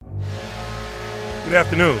Good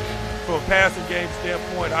afternoon. From a passing game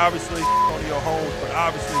standpoint, obviously on your home, but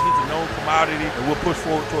obviously he's a known commodity, and we'll push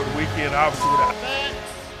forward toward the weekend. Obviously, without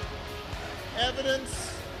facts,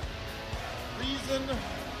 evidence, reason,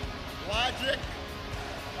 logic,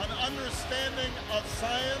 an understanding of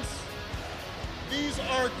science. These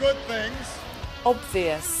are good things.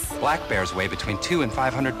 Obvious. Black bears weigh between 200 and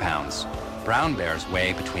 500 pounds. Brown bears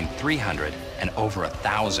weigh between 300 and over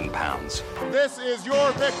 1,000 pounds. This is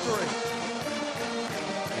your victory.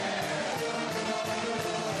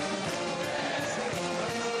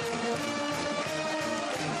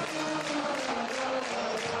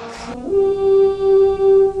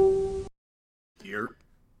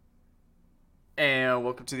 And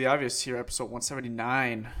welcome to The Obvious here, episode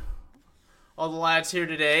 179. All the lads here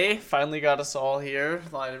today. Finally got us all here.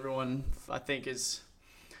 Everyone, I think, is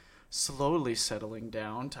slowly settling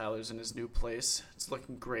down. Tyler's in his new place. It's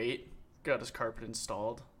looking great. Got his carpet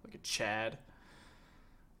installed. Look at Chad.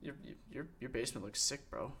 Your basement looks sick,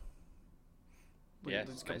 bro. Yeah,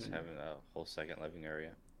 it's nice having a whole second living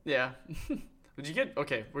area. Yeah. Where'd you get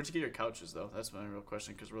your couches, though? That's my real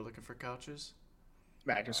question, because we're looking for couches.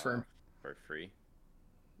 Mattress Firm. For free.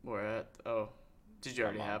 Where at? Oh, did you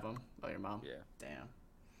already have them? Oh, your mom? Yeah. Damn.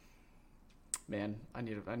 Man,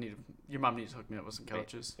 your mom needs to hook me up with some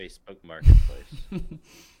couches. Facebook Marketplace.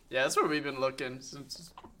 Yeah, that's where we've been looking.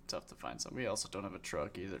 It's tough to find some. We also don't have a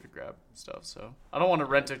truck either to grab stuff, so I don't want to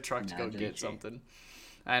rent a truck to go get something.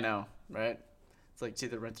 I know, right? It's like it's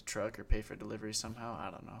either rent a truck or pay for delivery somehow. I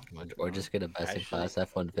don't know. Or just get a best-in-class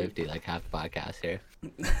F-150 like half the podcast here.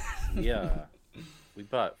 Yeah. We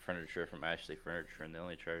bought furniture from Ashley Furniture, and they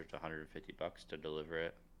only charged $150 to deliver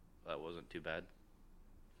it. That wasn't too bad.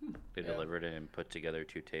 They delivered it and put together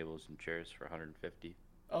 2 tables and chairs for $150.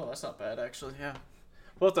 Oh, that's not bad, actually. Yeah,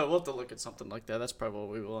 we'll have to look at something like that. That's probably what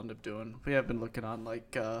we will end up doing. We have been looking on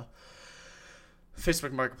like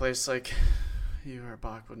Facebook Marketplace, like you or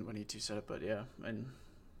Bach when you two said it, but yeah,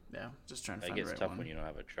 just trying to find the right one. It gets tough when you don't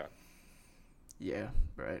have a truck. Yeah,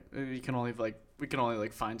 right. We can only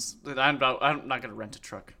find. I'm not gonna rent a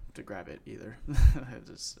truck to grab it either.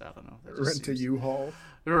 I don't know. Rent a U-Haul.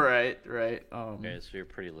 Right. Okay, so you're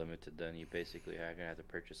pretty limited then. You basically are gonna have to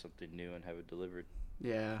purchase something new and have it delivered.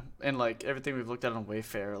 Yeah, and like everything we've looked at on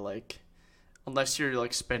Wayfair, like unless you're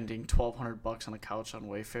like spending $1,200 on a couch on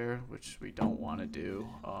Wayfair, which we don't want to do.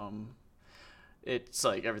 It's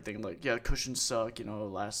like everything like cushions suck.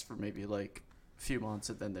 Lasts for maybe like a few months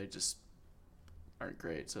and then they just aren't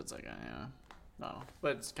great, so it's like no,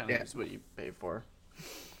 but it's kind of what you pay for.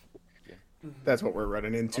 That's what we're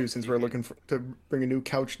running into since we're looking to bring a new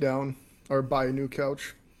couch down or buy a new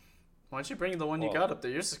couch. Why don't you bring the one you got up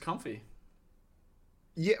there? Yours is comfy.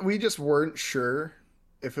 Yeah, we just weren't sure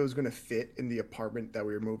if it was going to fit in the apartment that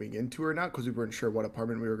we were moving into or not, because we weren't sure what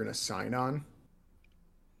apartment we were going to sign on.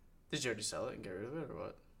 Did you already sell it and get rid of it, or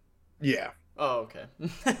what? Yeah. Oh, okay.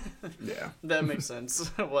 Yeah. That makes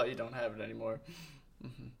sense. Well, you don't have it anymore.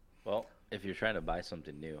 Mm-hmm. Well, if you're trying to buy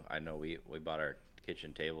something new, I know we bought our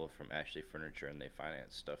kitchen table from Ashley Furniture, and they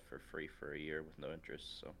finance stuff for free for a year with no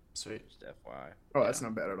interest. So sweet. Just FYI. Oh, that's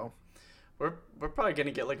not bad at all. We're probably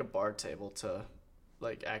gonna get like a bar table to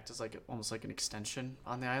like act as like almost like an extension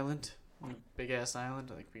on the island. Big ass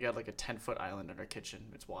island. Like we got like a 10-foot island in our kitchen.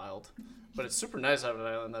 It's wild, but it's super nice having an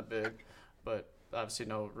island that big. But obviously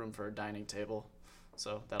no room for a dining table,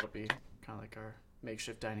 so that'll be kind of like our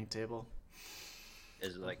makeshift dining table.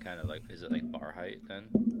 Is it like is it like bar height then?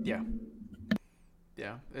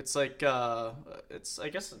 Yeah, it's like it's I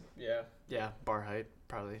guess bar height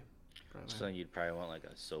probably. So then you'd probably want like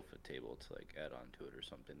a sofa table to like add on to it or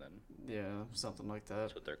something then. Yeah, something like that.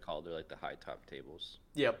 That's what they're called. They're like the high top tables.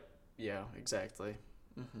 Yep. Yeah, exactly.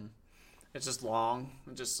 It's just long.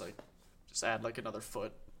 Just add like another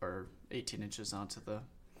foot or 18 inches onto the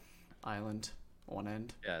island one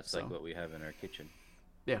end. Yeah, it's like what we have in our kitchen.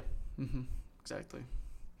 Yeah. Exactly.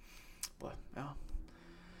 But yeah,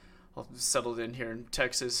 I'll settled in here in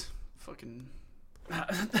Texas. Fucking.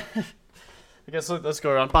 I guess let's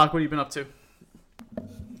go around. Bonk, what have you been up to?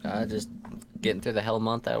 Just getting through the hell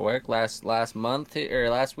month at work last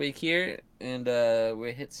week here, and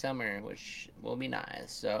we hit summer, which will be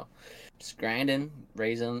nice. So just grinding,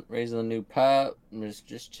 raising a new pup, and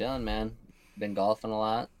just chilling, man. Been golfing a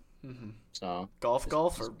lot. So golf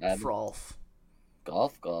or frolf?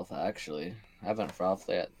 Golf actually. I haven't frolfed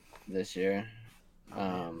yet this year.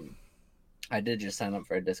 I did just sign up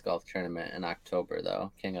for a disc golf tournament in October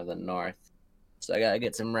though, King of the North. So I gotta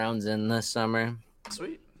get some rounds in this summer.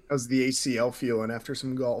 Sweet. How's the ACL feeling after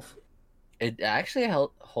some golf? It actually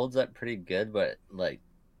holds up pretty good, but like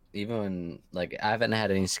even when, like, I haven't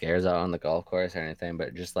had any scares out on the golf course or anything,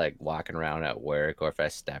 but just like walking around at work, or if I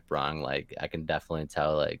step wrong, like I can definitely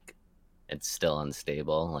tell like it's still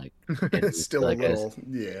unstable. Like It's still like a little,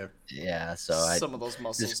 yeah. yeah. So Some of those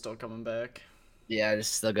muscles just- still coming back. I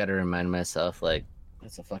just still got to remind myself like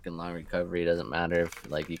it's a fucking long recovery. It doesn't matter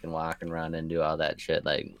if like you can walk around and do all that shit.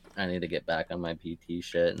 Like I need to get back on my PT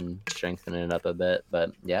shit and strengthen it up a bit.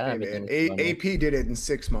 But yeah, Hey, man, everything's going well. AP did it in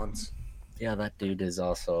 6 months. Yeah, that dude is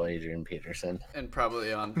also Adrian Peterson. And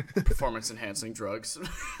probably on performance enhancing drugs.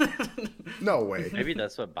 No way. Maybe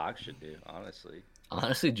that's what Box should do, honestly.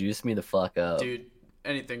 Honestly, juice me the fuck up. Dude,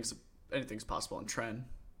 anything's possible in Tren,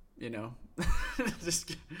 you know.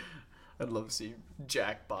 Just, I'd love to see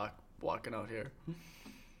Jack Bach walking out here.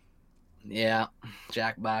 Yeah,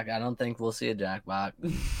 Jack Bach. I don't think we'll see a Jack Bach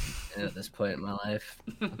at this point in my life.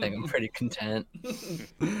 I think I'm pretty content.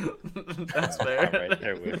 That's I'm fair. right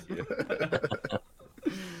there with you.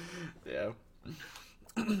 Yeah.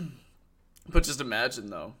 But just imagine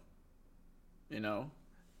though, you know,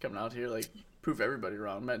 coming out here like prove everybody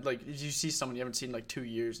wrong. Man, like you see someone you haven't seen in like 2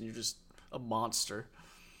 years and you're just a monster.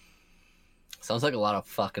 Sounds like a lot of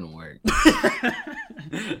fucking work.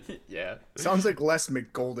 Yeah. Sounds like Les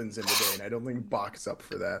McGolden's in the day, and I don't think Bach's up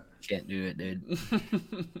for that. Can't do it, dude.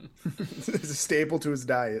 It's a staple to his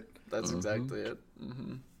diet. That's exactly it.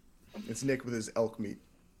 Mm-hmm. It's Nick with his elk meat.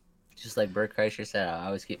 Just like Bert Kreischer said, I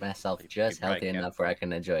always keep myself just probably healthy can't. enough where I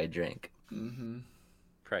can enjoy a drink. Mm-hmm.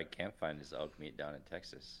 Probably can't find his elk meat down in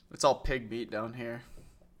Texas. It's all pig meat down here.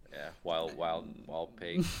 Yeah, wild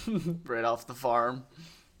pig. Right off the farm.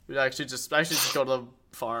 We'd actually just go to the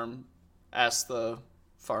farm, ask the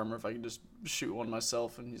farmer if I can just shoot one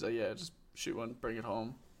myself, and he's like, yeah, just shoot one, bring it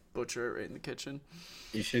home, butcher it right in the kitchen.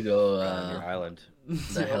 You should go On your island.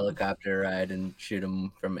 the helicopter ride and shoot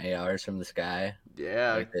them from ARs from the sky,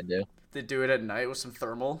 Yeah, like they do. they do it at night with some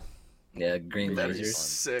thermal. Yeah, green That'd be lasers.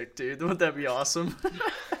 sick, dude. Wouldn't that be awesome?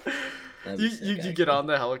 That'd be sick, you actually. get on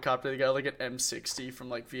the helicopter, they got like an M60 from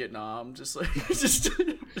like Vietnam, just like just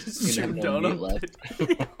You shoot have no down meat on left.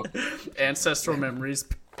 ancestral memories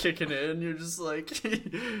kicking in. You're just like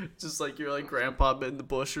you're like grandpa in the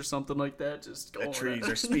bush or something like that. Just going. The trees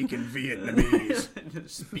are speaking Vietnamese. They're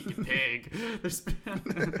speaking pig.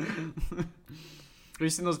 Have you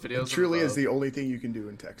seen those videos? It truly of, is the only thing you can do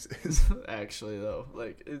in Texas. actually though.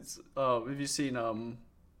 Like it's have you seen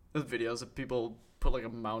the videos of people put like a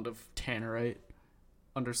mound of tannerite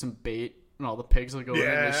under some bait and all the pigs will go in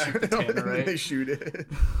and they shoot the tannerite. They shoot it.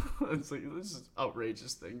 It's like this is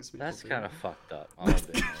outrageous things. people That's do. kind of fucked up. I'll be honest.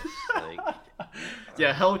 Like,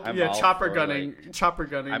 Yeah, I'm all chopper for,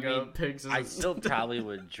 gunning, I mean, pigs. I isn't- still probably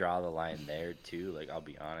would draw the line there too. Like, I'll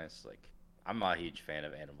be honest. Like, I'm not a huge fan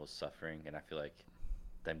of animals suffering, and I feel like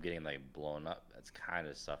them getting like blown up, that's kind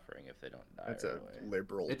of suffering if they don't die. That's right a away.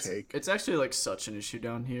 liberal take. It's actually like such an issue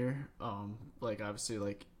down here. Like obviously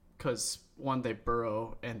like because one they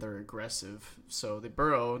burrow and they're aggressive, so they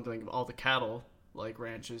burrow and like all the cattle like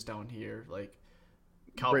ranches down here like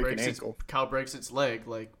Break an ankle. cow breaks its leg,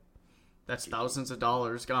 like that's thousands of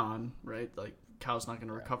dollars gone, right? Like cow's not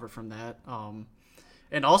gonna recover from that.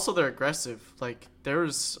 And also they're aggressive. Like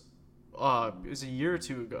there's it was a year or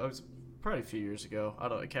two ago. It was probably a few years ago. I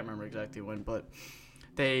can't remember exactly when, but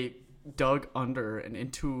they dug under and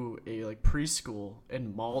into a like preschool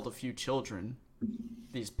and mauled a few children.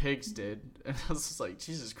 These pigs did, and I was just like,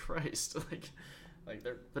 Jesus Christ, like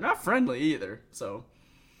they're not friendly either. So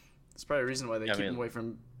it's probably a reason why they keep them away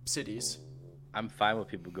from cities. I'm fine with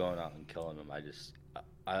people going out and killing them.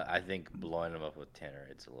 I think blowing them up with tanner,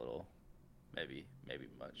 it's a little, maybe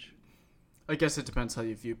much. I guess it depends how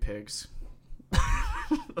you view pigs.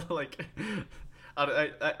 Like,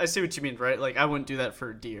 I see what you mean, right? Like, I wouldn't do that for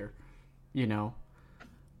a deer, you know?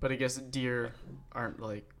 But I guess deer aren't,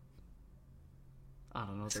 like, I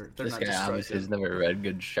don't know, they're This not guy obviously has destructive. never read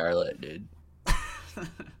Good Charlotte, dude.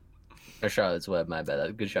 Or Charlotte's Web, my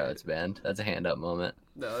bad. Good Charlotte's Band. That's a hand up moment.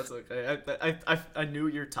 No, that's okay. I knew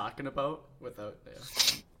what you're talking about without, yeah.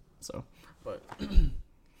 So, but,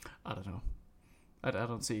 I don't know. I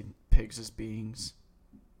don't see pigs as beings.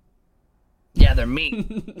 Yeah, they're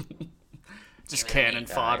meat. Just cannon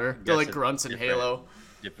Yeah, fodder. I They're guess like it's grunts in different- Halo.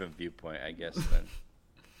 Different viewpoint, I guess. Then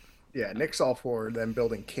Yeah, Nick's all for them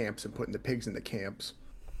building camps and putting the pigs in the camps.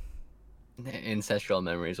 Ancestral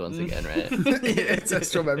memories once again, right?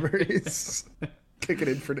 Ancestral memories. Kick it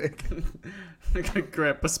in for Nick.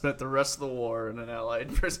 Grandpa spent the rest of the war in an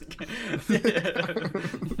Allied prison camp.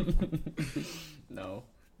 No,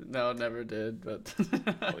 never did. But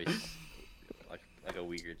always, like a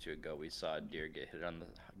week or two ago, we saw a deer get hit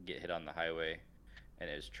on the highway, and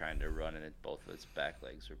it was trying to run, and both of its back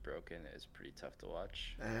legs were broken. It was pretty tough to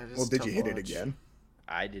watch. Well, did you hit it again?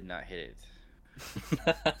 I did not hit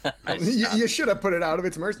it. You should have put it out of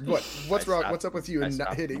its mercy. What's wrong? What's up with you and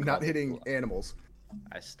not stopped hitting animals?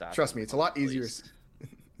 I stopped. Trust me, it's a lot easier.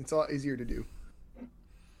 It's a lot easier to do.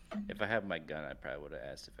 If I had my gun, I probably would have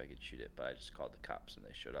asked if I could shoot it, but I just called the cops and they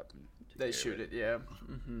showed up and took They care shoot of it, yeah.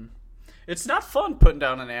 It's not fun putting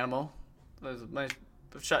down an animal. I've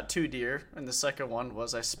shot 2 deer, and the second one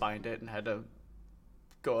was I spined it and had to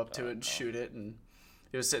go up to it and shoot it, and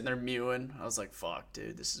it was sitting there mewing. I was like, "Fuck,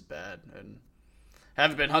 dude, this is bad," and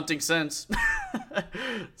haven't been hunting since.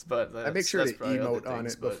 But I make sure to probably other emote on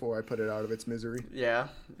things, it but before I put it out of its misery. Yeah,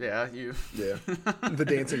 you Yeah, the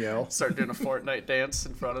dancing L. start doing a Fortnite dance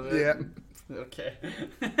in front of it. Yeah. Okay.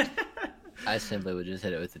 I simply would just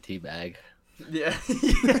hit it with the tea bag. Yeah.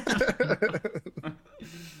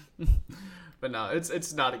 But no,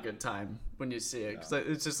 it's not a good time when you see it, 'cause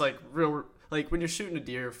it's just like real, like when you're shooting a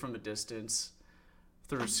deer from a distance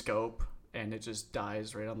through scope and it just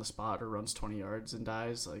dies right on the spot or runs 20 yards and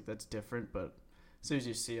dies, like that's different. But as soon as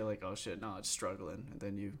you see it, like, oh shit, no, it's struggling, and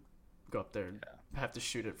then you go up there and have to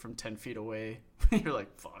shoot it from 10 feet away, you're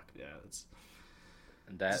like, fuck, yeah, it's.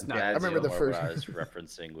 And that's I remember the first. I was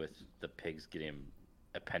referencing with the pigs getting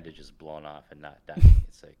appendages blown off and not dying.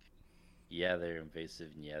 It's like, yeah, they're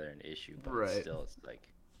invasive and yeah, they're an issue, but still, it's like,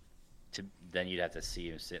 then you'd have to see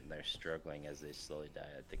them sitting there struggling as they slowly die.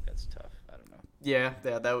 I think that's tough. I don't know. Yeah,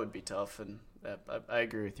 that would be tough, and I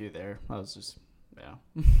agree with you there. I was just, yeah,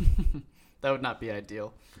 that would not be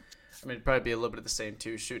ideal. I mean, it'd probably be a little bit of the same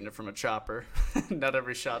too, shooting it from a chopper. Not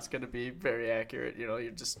every shot's gonna be very accurate. You know,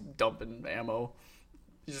 you're just dumping ammo.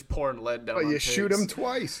 You're just pouring lead down. Oh, you pigs. shoot them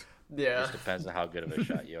twice. Yeah. Just depends on how good of a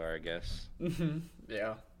shot you are, I guess.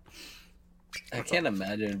 Yeah. I can't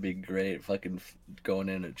imagine it'd be great fucking going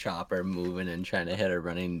in a chopper, moving and trying to hit a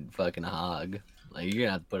running fucking hog. Like, you're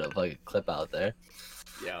gonna have to put a fucking clip out there.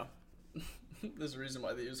 Yeah. There's a reason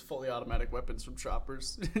why they use fully automatic weapons from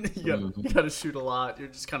choppers. You gotta shoot a lot. You're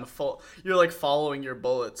just kind of you're like following your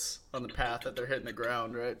bullets on the path that they're hitting the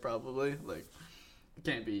ground, right? Probably. Like, it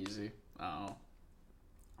can't be easy. I don't know.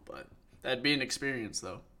 But that'd be an experience,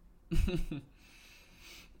 though.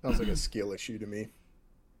 Sounds like a skill issue to me.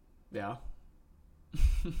 Yeah.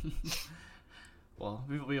 Well,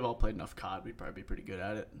 we've all played enough COD. We'd probably be pretty good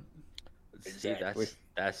at it. See,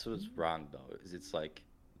 that's what's wrong though. Is it's like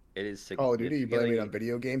it is. Call of Duty, you blame it on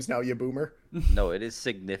video games now, you boomer. No, it is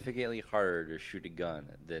significantly harder to shoot a gun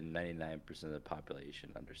than 99% of the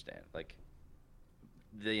population understand. Like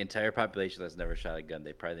the entire population that's never shot a gun,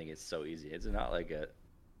 they probably think it's so easy. It's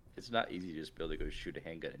not easy to just be able to go shoot a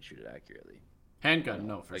handgun and shoot it accurately. Handgun,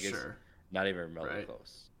 no, for sure. Not even remotely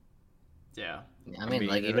close. Yeah. I mean,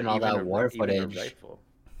 like, even all that war footage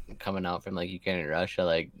coming out from, like, Ukraine and Russia,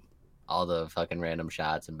 like, all the fucking random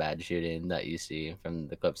shots and bad shooting that you see from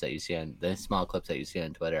the clips that you see on the small clips that you see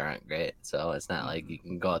on Twitter aren't great. So it's not like you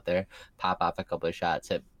can go out there, pop off a couple of shots,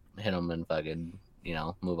 hit them, and fucking,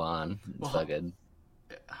 move on. It's fucking.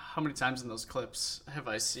 How many times in those clips have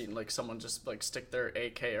I seen like someone just like stick their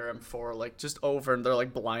AK or M4 like just over and they're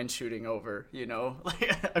like blind shooting over,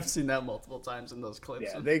 Like I've seen that multiple times in those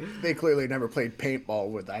clips. Yeah, they clearly never played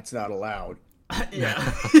paintball with that's not allowed.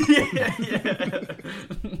 Yeah. Yeah.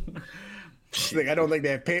 Like, I don't think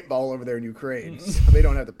they have paintball over there in Ukraine. So they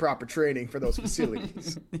don't have the proper training for those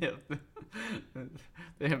facilities. Yeah.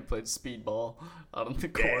 They haven't played speedball out on the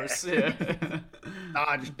course. Yeah.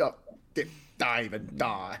 Dodge, duck, dip, dive, and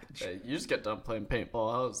dodge. Hey, you just get done playing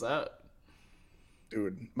paintball. How was that?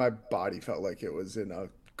 Dude, my body felt like it was in a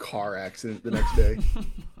car accident the next day.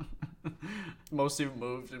 Most of you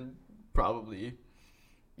moved in probably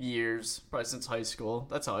years, probably since high school.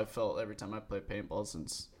 That's how I felt every time I played paintball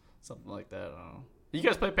since something like that. I don't know. You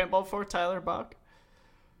guys play paintball before, Tyler, Bach?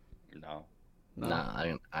 No. Nah,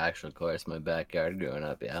 I actual course in my backyard growing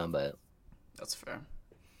up, yeah, but that's fair.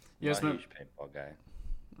 You guys, I'm a huge paintball guy.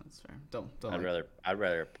 That's fair. Don't. I'd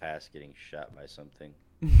rather pass getting shot by something.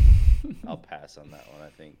 I'll pass on that one. I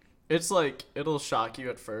think it's like it'll shock you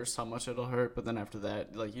at first how much it'll hurt, but then after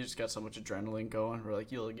that, like you just got so much adrenaline going, where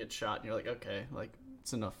like you'll get shot and you're like, okay, like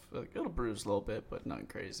it's enough. Like, it'll bruise a little bit, but nothing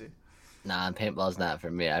crazy. Nah, paintball's not for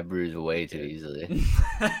me. I bruise way too easily.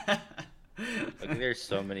 Like, there's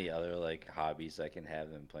so many other like hobbies I can have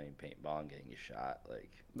than playing paintball and getting a shot. Like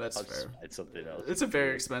that's fair. It's something else. It's a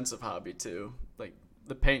very expensive hobby too. Like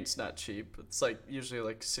the paint's not cheap. It's like usually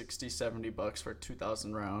like $60-$70 for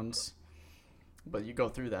 2,000 rounds, but you go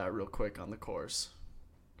through that real quick on the course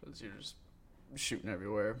because you're just shooting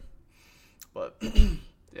everywhere. But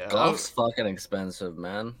yeah, golf's fucking expensive,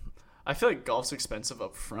 man. I feel like golf's expensive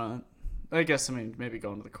up front. I guess maybe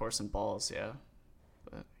going to the course and balls, yeah.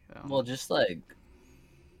 But yeah. Well, just like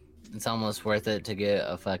it's almost worth it to get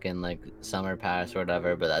a fucking like summer pass or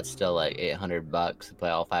whatever, but that's still like $800 to play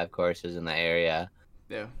all 5 courses in the area.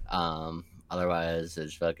 Yeah. Otherwise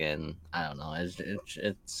it's fucking, I don't know,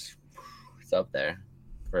 it's up there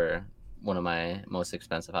for one of my most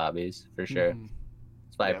expensive hobbies for sure.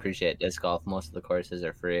 That's why I appreciate disc golf. Most of the courses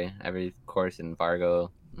are free. Every course in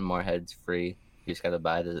Fargo and Moorhead's free. You just gotta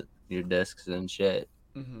buy your discs and shit.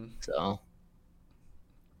 So.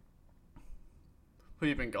 Who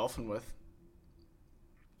you been golfing with?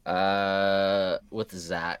 With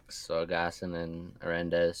Zach, so Gasson and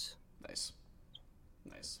Arendez. Nice.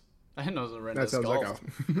 I didn't know it was Arendez That sounds golf.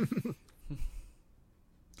 like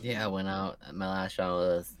Yeah, I went out. My last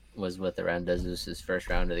round was with Arendez. It was his first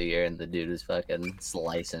round of the year, and the dude was fucking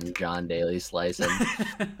slicing. John Daly slicing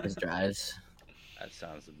his drives. That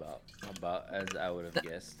sounds about as I would have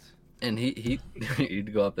guessed. And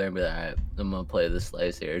he'd go up there and be like, all right, I'm gonna play the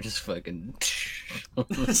slice here. Just fucking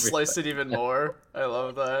Slice it even more. I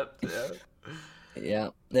love that. Yeah. Yeah,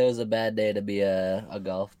 there was a bad day to be a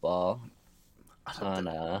golf ball on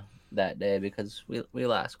that day because we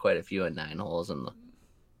lost quite a few in 9 holes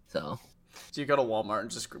so. Do you go to Walmart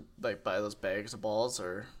and just like buy those bags of balls,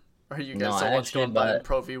 or are you No, guys so I much actually going buying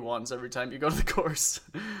Pro V1s every time you go to the course?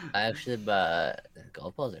 I actually bought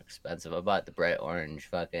golf balls are expensive. I bought the bright orange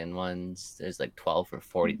fucking ones. There's like 12 for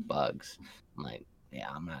 $40. I'm like, yeah,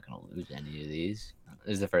 I'm not gonna lose any of these.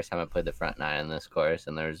 This is the first time I played the front 9 in this course,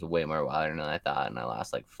 and there's way more water than I thought, and I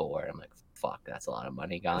lost like 4. I'm like, fuck, that's a lot of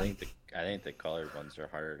money gone. I think the colored ones are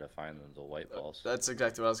harder to find than the white balls. That's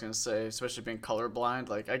exactly what I was gonna say, especially being colorblind.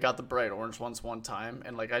 Like, I got the bright orange ones one time,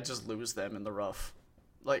 and like I just lose them in the rough.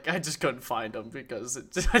 Like, I just couldn't find them because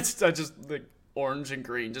I just like orange and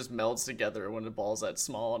green just melds together when the ball's that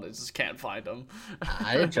small, and I just can't find them.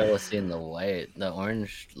 I had trouble seeing the white. The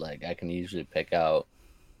orange, like, I can usually pick out.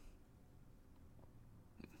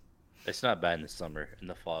 It's not bad in the summer. In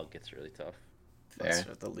the fall, it gets really tough. Fair.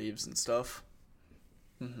 With the leaves and stuff.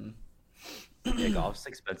 Yeah, golf's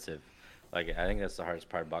expensive. Like, I think that's the hardest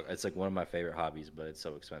part about it's like one of my favorite hobbies, but it's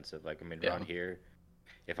so expensive. Like, I mean, around here,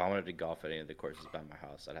 if I wanted to golf at any of the courses by my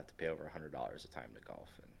house, I'd have to pay over $100 a time to golf.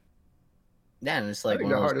 Yeah, and it's like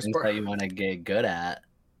think one the of those hardest things part- that you want to get good at,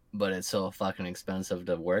 but it's so fucking expensive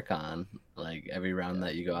to work on. Like, every round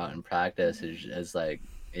that you go out and practice is like,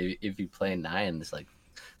 if you play 9, it's like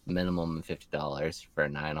minimum $50 for a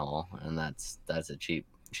 9 hole, and that's a cheap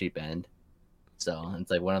end. So it's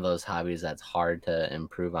like one of those hobbies that's hard to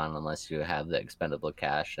improve on unless you have the expendable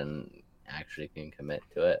cash and actually can commit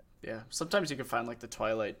to it. Yeah, sometimes you can find like the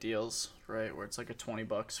Twilight deals, right, where it's like a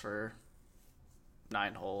 $20 for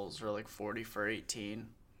 9 holes or like 40 for 18,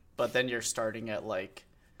 but then you're starting at like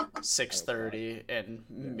 6:30 and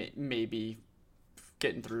maybe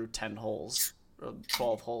getting through 10 holes or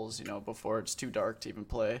 12 holes, before it's too dark to even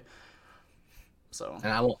play. So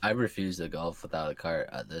And I refuse to golf without a cart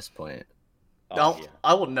at this point.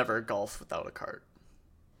 I will never golf without a cart.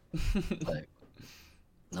 Like,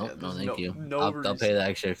 nope, no, there's thank you. no I'll reason. pay the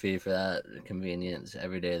extra fee for that convenience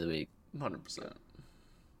every day of the week. 100%.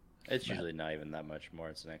 It's usually not even that much more.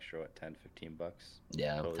 It's an extra, $10-15?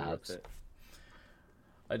 Yeah, Totally worth tops. it.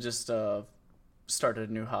 I just started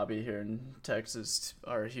a new hobby here in Texas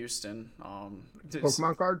or Houston.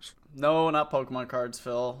 Pokemon cards. No, not Pokemon cards,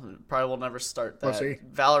 Phil. Probably will never start that. see.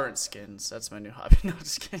 Valorant skins. That's my new hobby. No,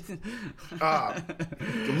 just kidding.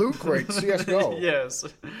 The loot crate, CSGO. Yes.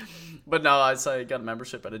 But no, I got a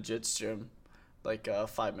membership at a Jits gym, like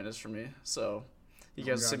 5 minutes from me. So you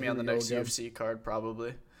guys God, see me here on the we go next again. UFC card,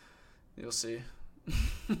 probably. You'll see.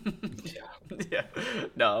 Yeah.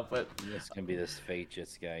 No, but It's going to be this fake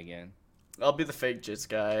Jits guy again. I'll be the fake Jits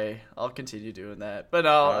guy. I'll continue doing that. But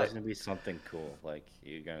Oh, no, it's going to be something cool. Like,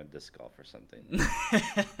 you're going to disc golf or something.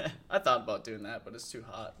 I thought about doing that, but it's too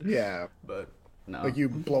hot. Yeah, But no. like you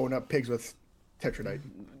blowing up pigs with tetradite.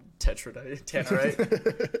 Tetradite, tannerite.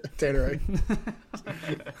 Tannerite.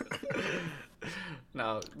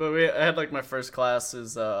 No, but I had like my first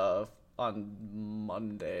classes on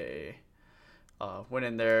Monday. Went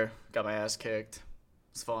in there, got my ass kicked.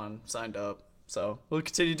 It's fun. Signed up. So we'll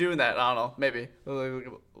continue doing that. I don't know. Maybe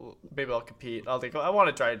I'll compete. I want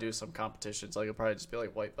to try to do some competitions. Like it'll probably just be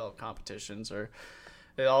like white belt competitions or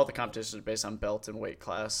all the competitions are based on belt and weight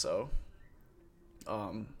class. So,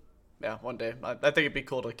 yeah, one day I think it'd be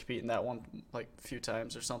cool to compete in that one like a few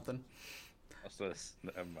times or something. Also,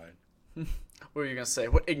 never mind. What were you gonna say?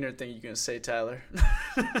 What ignorant thing are you gonna say, Tyler?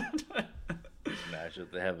 Imagine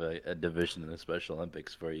they have a division in the Special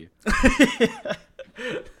Olympics for you.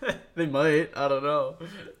 They might. I don't know.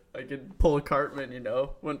 I could pull a Cartman,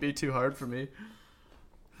 wouldn't be too hard for me.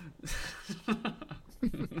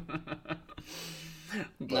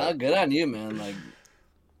 No, good on you, man. Like,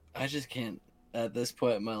 I just can't. At this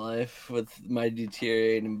point in my life, with my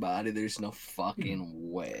deteriorating body, there's no fucking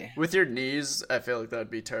way. With your knees, I feel like that'd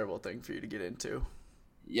be a terrible thing for you to get into.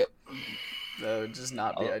 Yep. That would just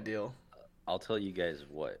not be ideal. I'll tell you guys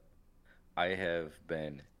what. I have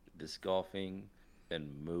been disc golfing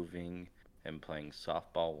and moving and playing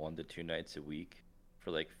softball 1 to 2 nights a week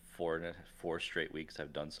for like 4 straight weeks.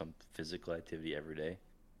 I've done some physical activity every day.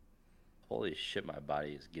 Holy shit, my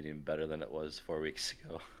body is getting better than it was 4 weeks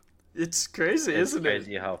ago. It's crazy, isn't it? It's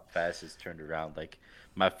crazy how fast it's turned around. Like,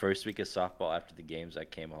 my first week of softball after the games, I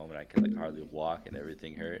came home and I could like hardly walk and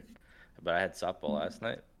everything hurt. But I had softball last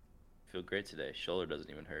night. Feel great today. Shoulder doesn't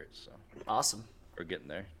even hurt, so awesome. We're getting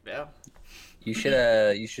there. Yeah. You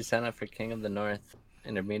should sign up for King of the North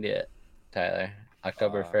Intermediate, Tyler.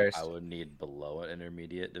 October 1st. I would need below an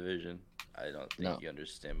intermediate division. I don't think you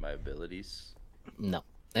understand my abilities. No.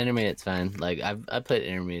 Intermediate's fine. Like, I played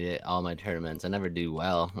intermediate all my tournaments. I never do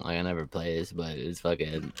well. Like, I never plays, but it's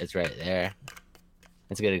right there.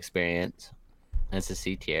 It's a good experience. And it's a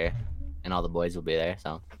C tier, and all the boys will be there,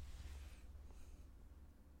 so.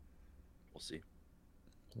 We'll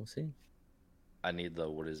see. I need the,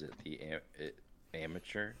 what is it,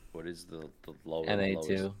 amateur? What is the lower MA2.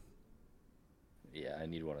 lowest? Yeah, I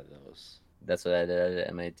need one of those. That's what I did. I did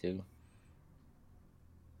MA2.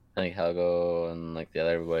 I think Helgo and like the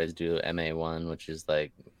other boys do MA1, which is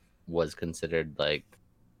like was considered like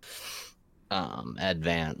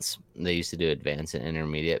advanced. They used to do advanced and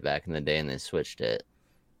intermediate back in the day, and they switched it.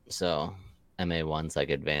 So MA1's like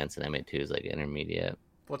advanced, and MA2 is like intermediate.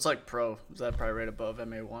 What's like pro? Is that probably right above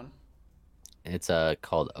MA1? It's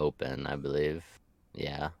called open, I believe.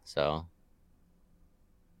 Yeah. So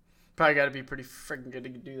probably got to be pretty freaking good to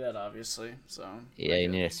do that, obviously. So yeah, you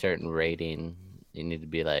need a certain rating. You need to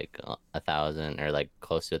be like 1,000 or like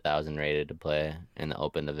close to 1,000 rated to play in the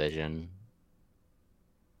open division.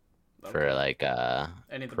 Okay. For like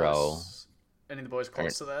any of the pro. Boys, any of the boys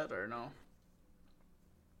close to that or no?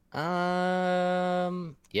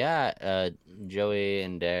 Yeah. Joey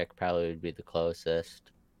and Derek probably would be the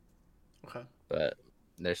closest. Okay. But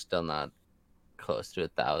they're still not close to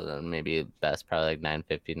 1,000. Maybe best probably like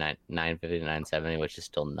 950 to 970, which is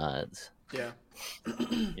still nuts. Yeah.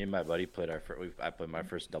 Me and my buddy played I played my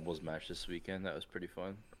first doubles match this weekend. That was pretty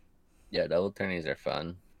fun. Yeah, double tourneys are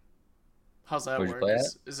fun. How's that Where'd work? You play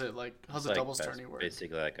is it like how's a doubles tourney work?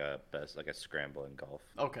 Basically like a scramble in golf.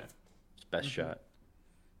 Okay. It's best shot.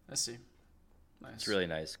 I see. Nice. It's really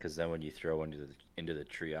nice because then when you throw into the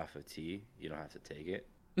tree off a tee, you don't have to take it.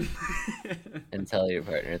 Until your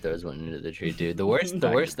partner throws one into the tree, dude. The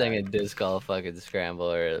worst thing in disc golf fucking scramble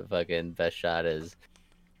or fucking best shot is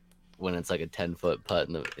when it's like a 10-foot putt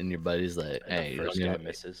and your buddy's like, hey,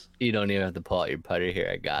 you don't even have to pull out your putter here.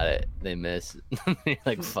 I got it. They miss. You're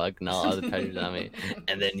like, fuck, no, all the pressure's on me.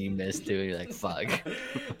 And then you miss too, and you're like, fuck.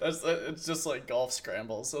 It's just like golf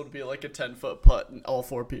scramble. So it'd be like a 10-foot putt and all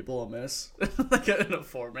 4 people will miss. Like in a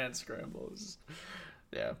 4-man scramble.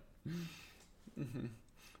 Yeah.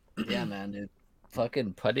 Yeah, man, dude.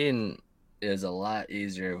 Fucking putting is a lot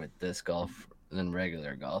easier with disc golf than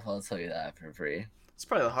regular golf. I'll tell you that for free. It's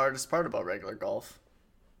probably the hardest part about regular golf.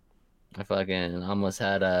 I fucking almost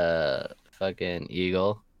had a fucking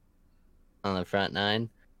eagle on the front 9,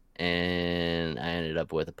 and I ended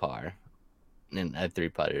up with a par. And I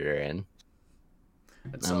 3-putted her in.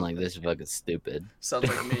 I'm like, this is fucking stupid. Sounds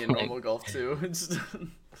like me in normal golf, too.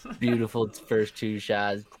 Beautiful first 2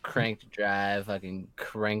 shots, cranked drive, fucking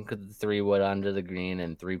crank the 3-wood onto the green,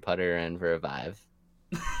 and 3-putter in for a 5.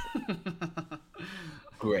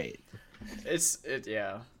 Great.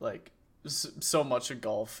 Yeah, like so much of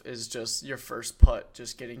golf is just your first putt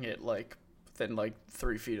just getting it like within like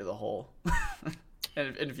 3 feet of the hole.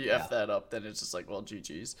 and if you F that up, then it's just like, well,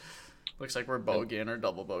 GG's. Looks like we're bogeying or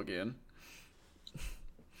double bogeying.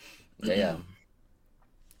 Yeah.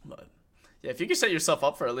 But yeah, if you can set yourself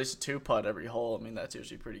up for at least a 2-putt every hole, I mean, that's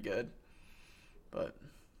usually pretty good. But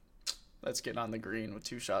that's getting on the green with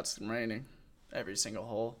 2 shots remaining every single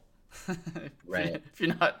hole. Right. If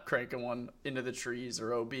you're not cranking one into the trees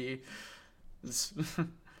or OB, it's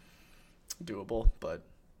doable. But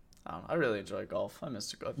I don't know, I really enjoy golf. I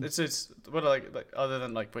miss golf. It's what I like other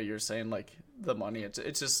than like what you're saying, like the money. It's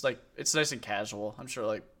just like it's nice and casual. I'm sure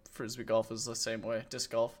like frisbee golf is the same way. Disc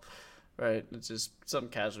golf, right? It's just something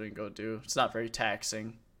casual you can go do. It's not very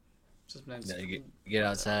taxing. Just nice. Yeah, you get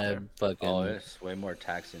outside, fucking. Oh, it's way more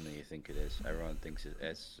taxing than you think it is. Everyone thinks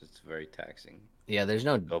it's very taxing. Yeah, there's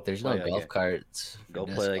no golf carts. Go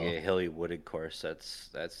play like a hilly wooded course.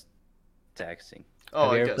 That's taxing. Oh,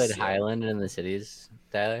 Have you I ever guess, played yeah. Highland in the cities,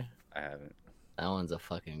 Tyler? I haven't. That one's a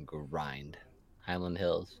fucking grind. Highland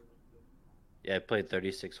Hills. Yeah, I played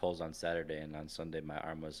 36 holes on Saturday, and on Sunday my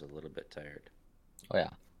arm was a little bit tired. Oh yeah.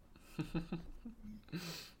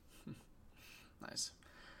 Nice.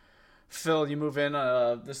 Phil, you move in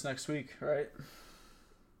this next week, right?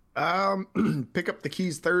 Pick up the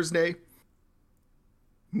keys Thursday.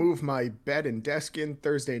 Move my bed and desk in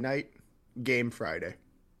Thursday night. Game Friday.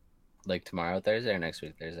 Like tomorrow Thursday or next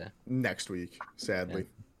week Thursday? Next week, sadly.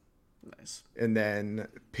 Nice. And then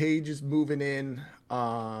Paige is moving in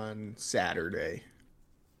on Saturday.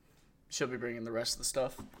 She'll be bringing the rest of the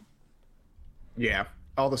stuff. Yeah.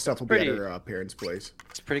 All the stuff will be at her parents' place.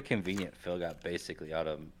 It's pretty convenient. Phil got basically out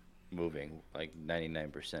of moving like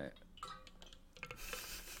 99%.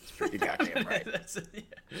 You goddamn right.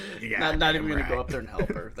 Not even gonna go up there and help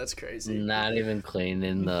her. That's crazy. Not even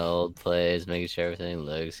cleaning the old place, making sure everything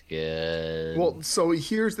looks good. Well, so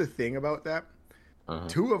here's the thing about that.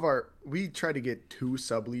 Uh-huh. We tried to get 2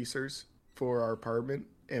 subleasers for our apartment,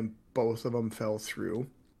 and both of them fell through.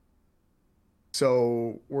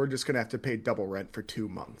 So we're just gonna have to pay double rent for 2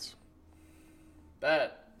 months.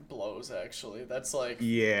 That blows. Actually, that's like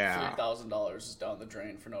 $3,000 is down the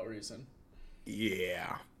drain for no reason.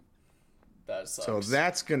 Yeah. That sucks. So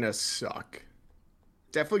that's gonna suck.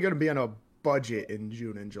 Definitely gonna be on a budget in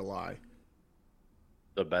June and July.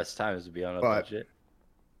 The best time is to be on a budget.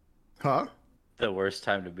 Huh? The worst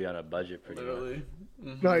time to be on a budget, pretty Literally.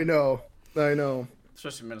 much. Mm-hmm. I know.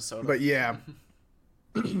 Especially Minnesota. But yeah.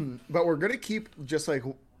 But we're gonna keep just like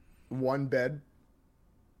one bed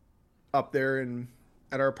up there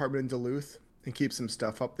at our apartment in Duluth and keep some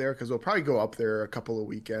stuff up there because we'll probably go up there a couple of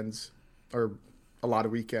weekends or a lot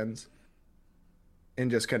of weekends and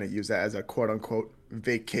just kind of use that as a quote unquote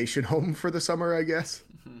vacation home for the summer, I guess.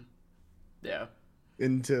 Yeah.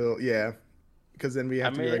 Because then we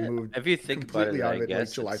have to be like moved if you think about completely it, out I of it like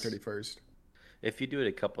guess July 31st. If you do it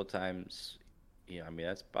a couple times, yeah, I mean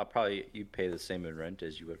that's probably you pay the same in rent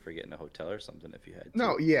as you would for getting a hotel or something if you had to.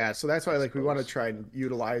 No, yeah, so that's why like we want to try and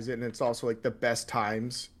utilize it, and it's also like the best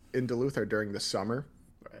times in Duluth are during the summer.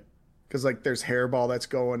 Right. Because like there's Hairball that's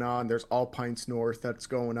going on, there's All Pints North that's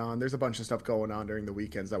going on, there's a bunch of stuff going on during the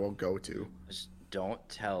weekends that we'll go to. Just don't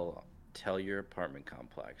tell your apartment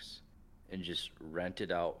complex and just rent it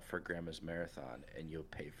out for Grandma's Marathon, and you'll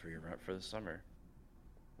pay for your rent for the summer.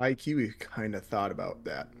 IQ, we kind of thought about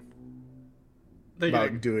that.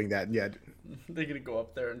 Doing that, yeah. They're gonna go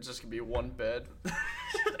up there and just gonna be one bed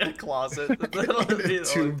and a closet. That'll be the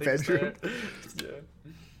 2 only things bedroom. there.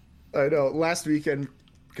 Yeah. I know. Last weekend,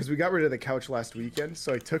 because we got rid of the couch last weekend,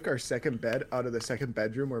 so I took our second bed out of the second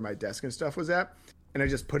bedroom where my desk and stuff was at, and I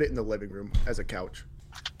just put it in the living room as a couch.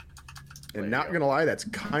 And not gonna lie, that's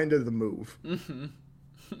kind of the move. Mm-hmm.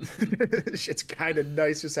 It's kind of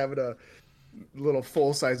nice just having a little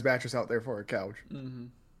full-size mattress out there for a couch. Mm-hmm.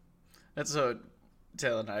 That's what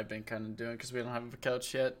Taylor and I have been kind of doing because we don't have a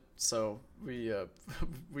couch yet. So we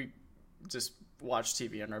just watch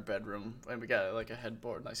TV in our bedroom, and we got like a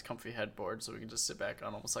headboard, nice comfy headboard, so we can just sit back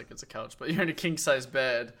on almost like it's a couch. But you're in a king-size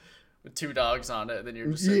bed with 2 dogs on it, and then you're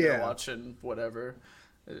just sitting there watching whatever.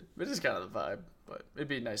 It is kind of the vibe, but it'd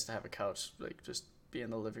be nice to have a couch, like just be in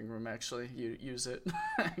the living room. Actually, you use it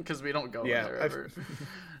because we don't go in there ever.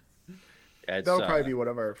 That'll probably be one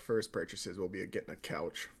of our first purchases. Will be getting a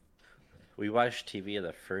couch. We watched TV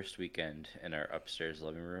the first weekend in our upstairs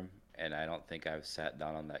living room, and I don't think I've sat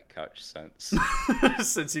down on that couch since.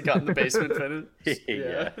 Since you got in the basement finished?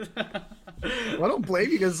 Yeah. Well, I don't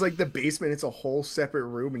blame you because like the basement, it's a whole separate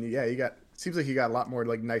room, and you got. Seems like you got a lot more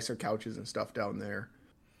like nicer couches and stuff down there.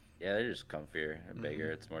 Yeah, they're just comfier and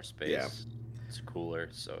bigger. It's more space. Yeah. It's cooler,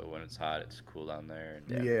 so when it's hot, it's cool down there.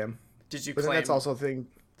 And yeah. Did you but claim then that's also a thing.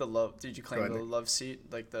 Did you claim the love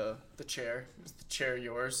seat, like the chair? Is the chair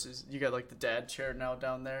yours? You got like the dad chair now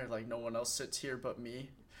down there? Like no one else sits here but me?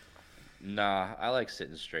 Nah, I like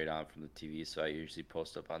sitting straight on from the TV, so I usually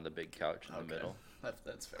post up on the big couch in the middle.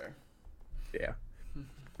 That's fair. Yeah.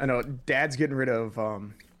 I know Dad's getting rid of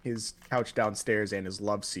his couch downstairs and his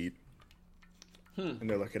love seat. And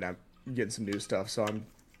they're looking at getting some new stuff, so I'm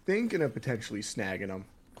thinking of potentially snagging them.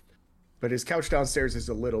 But his couch downstairs is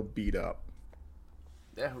a little beat up.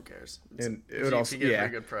 Yeah, who cares? And it would also get a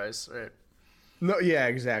pretty good price, right? No, yeah,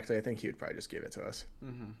 exactly. I think he would probably just give it to us.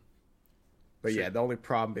 Mm-hmm. But yeah, the only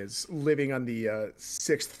problem is living on the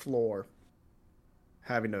 6th floor,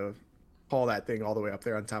 having to haul that thing all the way up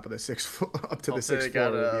there on top of the 6th floor, up to Hopefully the 6th they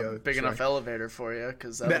got floor. a big enough elevator for you,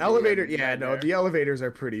 because the elevator. Yeah, no, the elevators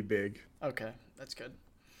are pretty big. Okay, that's good.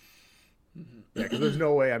 Yeah, because there's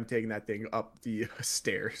no way I'm taking that thing up the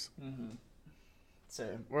stairs. Mm-hmm. So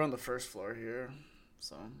we're on the first floor here,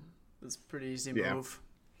 so it's a pretty easy Yeah. move.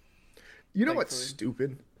 You know what's Thankfully.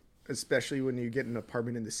 stupid, especially when you get an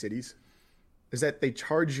apartment in the cities, is that they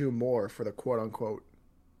charge you more for the quote unquote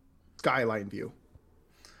skyline view.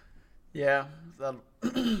 Yeah, that,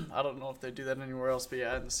 I don't know if they do that anywhere else, but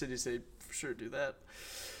yeah, in the cities they for sure do that.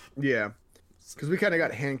 Yeah, because we kind of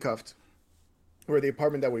got handcuffed, where the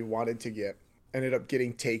apartment that we wanted to get ended up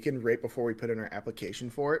getting taken right before we put in our application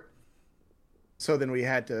for it. So then we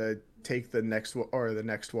had to take the next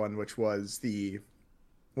one, which was the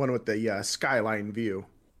one with the skyline view,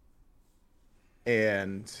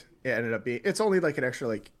 and it ended up being, it's only like an extra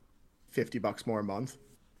like $50 more a month,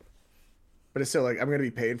 but it's still like I'm gonna be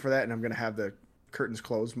paying for that, and I'm gonna have the curtains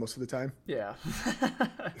closed most of the time. Yeah.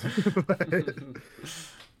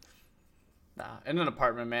 Nah, in an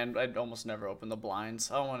apartment, man, I'd almost never open the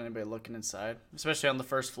blinds. I don't want anybody looking inside, especially on the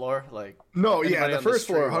first floor. Like, No, yeah, anybody the on first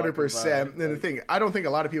floor, street walking 100%. by, And the like, thing, I don't think a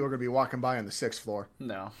lot of people are going to be walking by on the 6th floor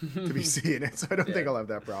no. to be seeing it, so I don't think I'll have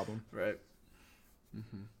that problem. Right.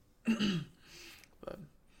 But,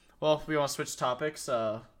 well, we want to switch topics.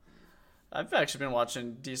 I've actually been watching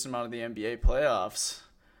a decent amount of the NBA playoffs.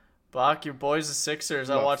 Bach, your boys, the Sixers,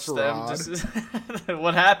 I The watched them. fraud. Just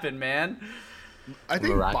what happened, man? I think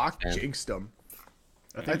I'm a Rockets Bach fan. jinxed him.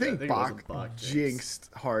 I it think was a Bach Bach jinx. jinxed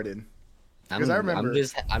Harden. I'm 'Cause I remember I'm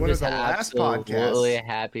just one of just the last absolutely podcasts-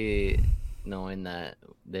 happy knowing that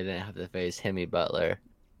they didn't have to face Hemi Butler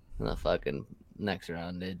in the fucking next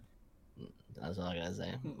round. That's all I gotta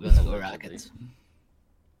say. Let's go Rockets.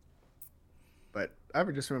 But I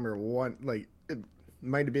would just remember one, like, it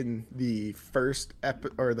might have been the first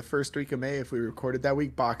or the first week of May if we recorded that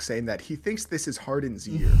week, Bach saying that he thinks this is Harden's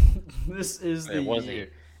year. This is the It wasn't.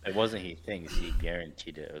 year. It wasn't. He thinks he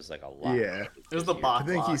guaranteed it. It was like a lot. Yeah. It was the This year. Bach I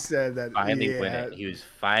think he lock. said that, Finally win yeah, it. He was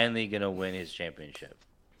finally gonna win his championship.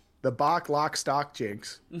 the Bach lock stock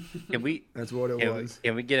jinx. Can we? That's what it was.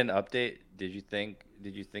 Can we get an update? Did you think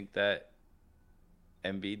that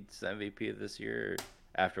Embiid's the MVP of this year?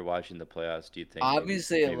 After watching the playoffs, do you think?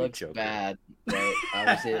 Obviously, it maybe looks Joker? bad, right?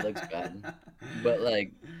 Obviously, it looks bad. But,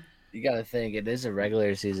 like, you got to think, it is a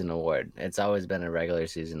regular season award. It's always been a regular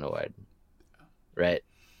season award, right?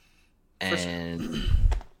 And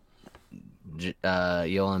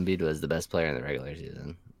Joel Embiid was the best player in the regular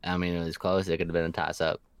season. I mean, it was close. It could have been a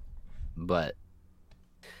toss-up. But,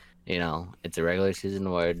 you know, it's a regular season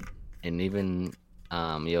award. And even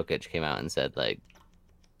Jokic came out and said, like,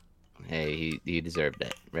 hey, he deserved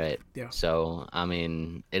it, right? Yeah. So, I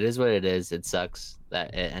mean, it is what it is. It sucks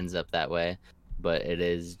that it ends up that way, but it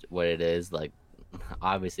is what it is. Like,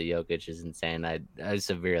 obviously, Jokic is insane. I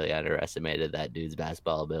severely underestimated that dude's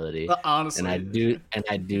basketball ability, But honestly, and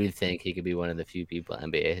I do think he could be one of the few people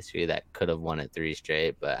in NBA history that could have won it 3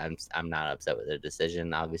 straight. But I'm not upset with the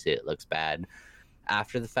decision. Obviously, it looks bad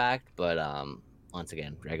after the fact, but once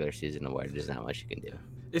again, regular season award. There's not much you can do.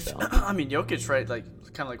 if So. I mean Jokic, right? Like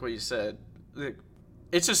kind of like what you said. Like,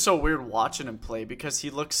 it's just so weird watching him play because he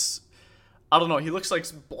looks. I don't know. He looks like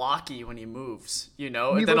blocky when he moves, you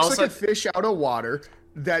know. He And then looks also, like a fish out of water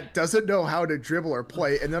that doesn't know how to dribble or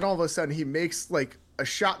play, and then all of a sudden he makes like a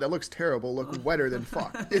shot that looks terrible look wetter than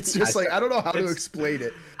fuck. It's just like I don't know how to explain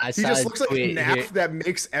it. I He saw just a looks like a tweet nap here- that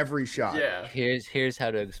makes every shot. yeah, Here's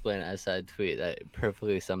how to explain it. I saw a tweet that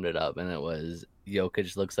perfectly summed it up, and it was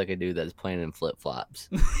Jokic looks like a dude that's playing in flip flops.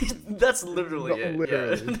 that's literally No, it.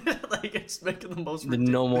 literally. Yeah. Like it's making the most.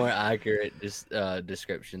 No more accurate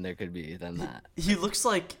description there could be than that. He looks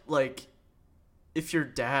like if your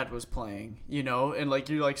dad was playing, you know, and like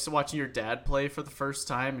you're like watching your dad play for the first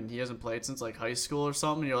time and he hasn't played since like high school or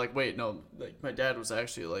something, and you're like, wait, no, like my dad was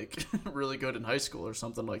actually like really good in high school or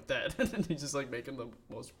something like that. And he's just like making the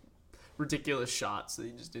most ridiculous shots that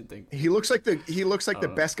you just didn't think. He looks like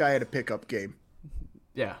the best guy at a pickup game.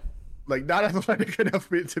 Yeah, Like not athletic enough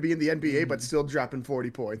to be in the NBA, but still dropping 40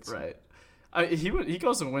 points. right. He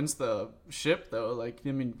goes and wins the ship though. Like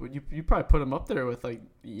I mean, you probably put him up there with like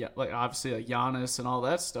obviously like Giannis and all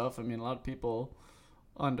that stuff. I mean, a lot of people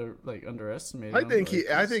underestimate. I him, think like,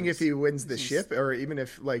 I think if he wins the he's- ship, or even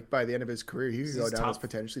if like by the end of his career, he could go he's down as top.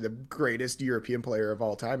 potentially the greatest European player of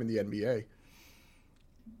all time in the NBA.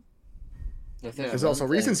 There's also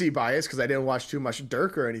recency bias because I didn't watch too much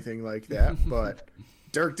Dirk or anything like that, but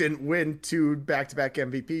Dirk didn't win 2 back-to-back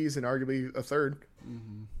MVPs and arguably a third.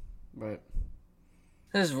 Right.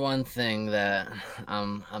 There's one thing that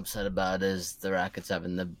I'm upset about is the Rockets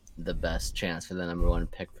having the best chance for the number 1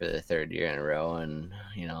 pick for the 3rd year in a row, and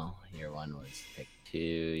you know, year 1 was pick 2,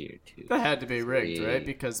 year 2. That had to be rigged, 3. right?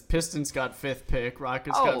 Because Pistons got 5th pick,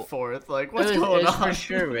 Rockets Oh, got 4th. Like, what's It was going on? for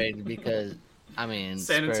sure rigged because I mean,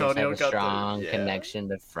 San Spurs Antonio have a got strong yeah. connection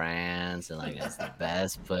to France, and like it's the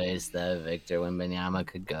best place that Victor Wembanyama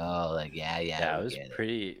could go. Like, yeah, Yeah, it we was get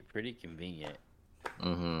it. pretty convenient.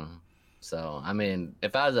 So, I mean,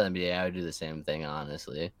 if I was the NBA, I would do the same thing,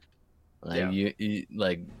 honestly. Like, Yeah. you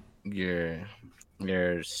like your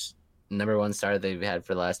number one star they've had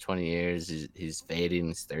for the last 20 years. He's fading.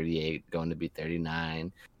 He's 38, going to be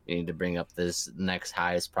 39. You need to bring up this next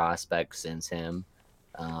highest prospect since him.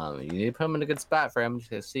 You need to put him in a good spot for him to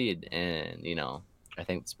succeed. And, I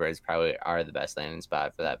think the Spurs probably are the best landing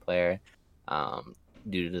spot for that player.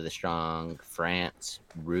 Due to the strong France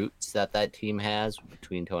roots that team has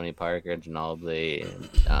between Tony Parker, Ginobili,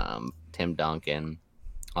 Tim Duncan,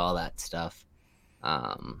 all that stuff,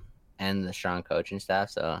 and the strong coaching staff.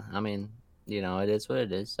 So, I mean, it is what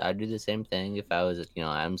it is. I'd do the same thing if I was,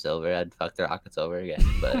 Adam Silver. I'd fuck the Rockets over again,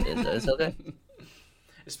 but it's okay.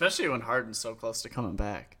 Especially when Harden's so close to coming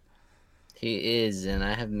back. He is, and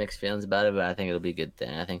I have mixed feelings about it, but I think it'll be a good thing.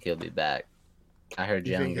 I think he'll be back. I heard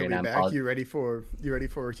You think Jalen he'll Green. be back? You ready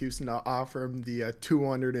for Houston to offer him the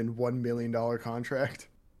 $201 million contract?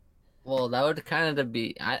 Well, that would kind of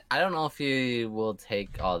be. I don't know if he will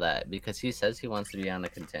take all that because he says he wants to be on a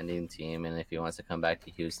contending team, and if he wants to come back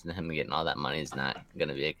to Houston, him getting all that money is not going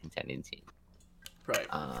to be a contending team. Right.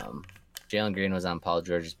 Jalen Green was on Paul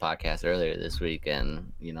George's podcast earlier this week,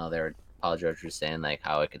 and Paul George was saying like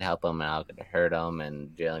how it could help him and how it could hurt him, and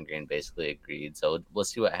Jalen Green basically agreed. So we'll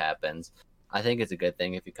see what happens. I think it's a good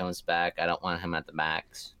thing if he comes back. I don't want him at the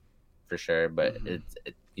max, for sure, but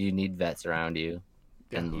you need vets around you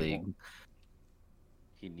in the league.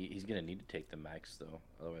 He's gonna need to take the max though.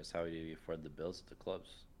 Otherwise, how do you afford the bills at the clubs?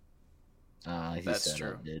 That's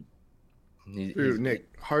true. Dude, Nick,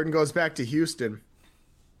 Harden goes back to Houston.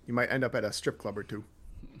 You might end up at a strip club or two.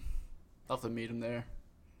 I'll have to meet him there.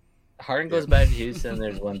 Harden goes back to Houston.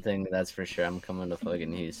 There's one thing that's for sure. I'm coming to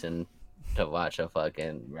fucking Houston to watch a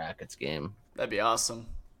fucking Rockets game. That'd be awesome.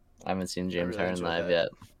 I haven't seen James really Harden enjoy live that.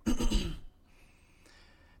 yet.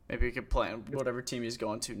 Maybe we could plan whatever team he's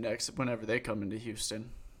going to next whenever they come into Houston.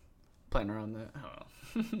 Plan around that. I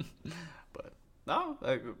don't know. But no,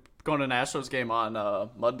 going to Nationals game on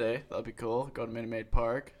Monday. That'd be cool. Go to Minute Maid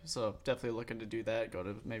Park. So definitely looking to do that. Go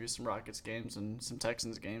to maybe some Rockets games and some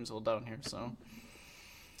Texans games all down here. So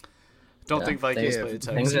don't think Vikings play the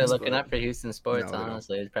Texans. Things are looking up for Houston sports, No, they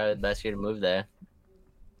honestly. It's probably the best year to move there.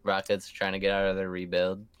 Rockets trying to get out of their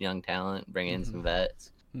rebuild, young talent, bring in some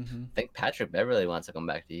vets. I think Patrick Beverly wants to come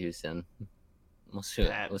back to Houston. We'll see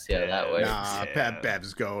how that works. Nah, Pat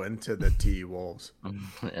Bev's going to the T-Wolves.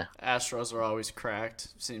 Yeah. Astros are always cracked,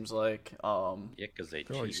 seems like. Yeah, because they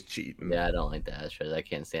They're always cheat. cheating. Yeah, I don't like the Astros. I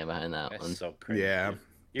can't stand behind that That's one. so crazy. Yeah.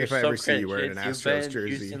 You're If I so ever see you credit. wearing an You've been Astros in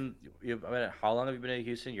jersey. Houston, how long have you been in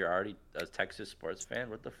Houston? You're already a Texas sports fan?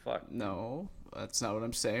 What the fuck? No, that's not what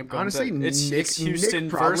I'm saying. I'm going Honestly, it's Houston Nick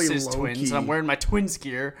probably versus low-key- Twins, and I'm wearing my Twins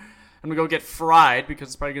gear. I'm going to go get fried because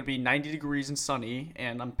it's probably going to be 90 degrees and sunny,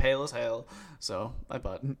 and I'm pale as hell. So I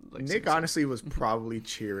bought. Nick honestly was probably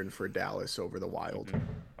cheering for Dallas over the Wild.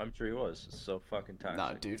 I'm sure he was. It's so fucking toxic.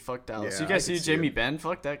 Nah, dude, fuck Dallas. Yeah, You guys I see can see Jamie it. Benn?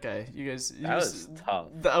 Fuck that guy. You guys. That was tough.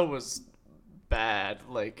 That was bad.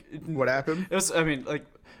 Like. What happened? It was. I mean, like,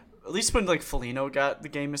 at least when like Foligno got the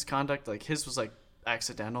game misconduct, like his was like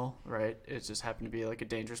accidental, right? It just happened to be like a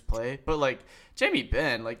dangerous play. But like Jamie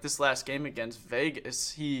Benn, like this last game against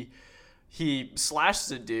Vegas, he slashes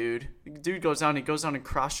a dude. The dude goes down. He goes down and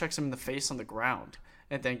cross checks him in the face on the ground,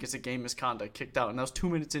 and then gets a game misconduct kicked out. And that was 2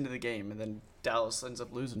 minutes into the game, and then Dallas ends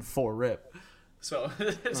up losing 4-rip. So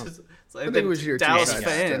it's like, I think it was your Dallas two sides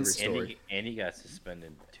to every fans. story. And he got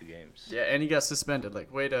suspended 2 games. Yeah, and he got suspended.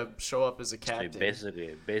 Like, way to show up as a So captain.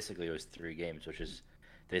 basically it was 3 games, which is,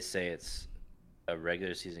 they say it's a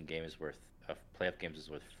regular season game is worth, a playoff games is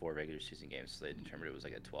worth 4 regular season games. So they determined it was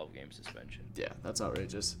like a 12-game suspension. Yeah, that's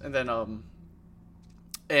outrageous. And then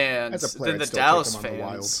and As a player, then the I'd still Dallas take him on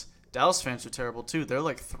the fans. Dallas fans are terrible too. They're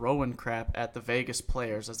like throwing crap at the Vegas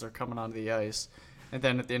players as they're coming onto the ice, and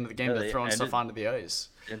then at the end of the game Yeah, they're they throwing stuff ended- onto the ice.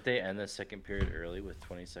 Didn't they end the second period early with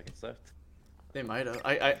 20 seconds left? They might have.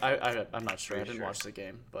 I'm not sure. I Pretty didn't sure. watch the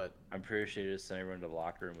game, but I'm pretty sure they just sent everyone to the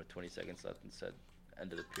locker room with 20 seconds left and said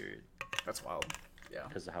end of the period that's wild. Yeah,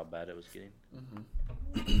 because of how bad it was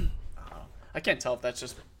getting. I can't tell if that's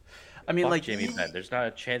just. I mean, Fuck like Jamie Benn. There's not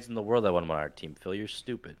a chance in the world I want him on our team. Phil, you're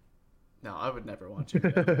stupid. No, I would never want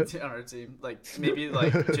Jamie Benn on our team. Like maybe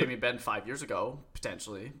like Jamie Benn 5 years ago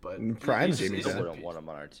potentially, but Prime he's Jamie just, I Benn. wouldn't want him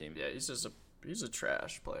on our team. Yeah, he's a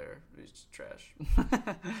trash player. He's just trash.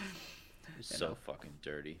 He's so fucking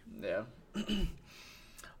dirty. Yeah.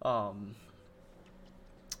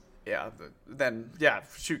 Yeah. Then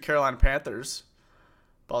shoot, Carolina Panthers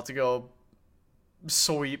about to go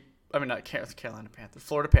sweep. I mean, not Carolina Panthers.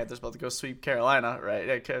 Florida Panthers about to go sweep Carolina,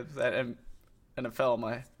 right? That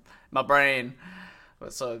NFL, my brain.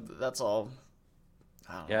 But so that's all.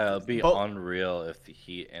 Yeah, it'll be unreal if the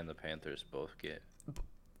Heat and the Panthers both get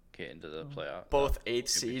into the playoff. Both 8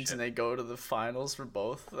 seeds and they go to the finals for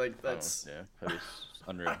both. Like that's that'd be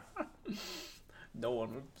unreal. No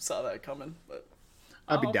one saw that coming, but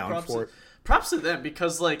I'd be down for it. Props to them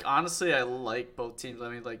because, like, honestly, I like both teams. I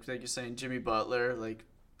mean, like you're saying, Jimmy Butler, like,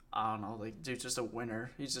 I don't know, like, dude's just a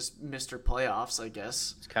winner. He's just Mr. Playoffs, I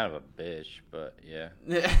guess. It's kind of a bitch, but yeah.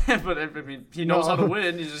 Yeah, but I mean, he knows how to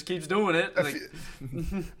win. He just keeps doing it.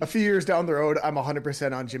 A few years down the road, I'm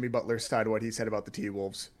 100% on Jimmy Butler's side of what he said about the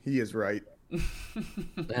T-Wolves. He is right. I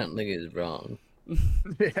don't think he's wrong.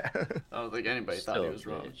 Yeah. I don't think anybody thought he was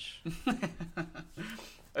wrong.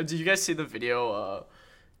 Did you guys see the video?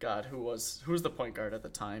 God, who was the point guard at the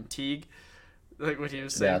time? Teague. Like what he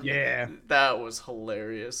was saying. Yeah. That was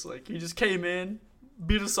hilarious. Like he just came in,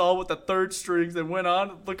 beat us all with the third strings, and went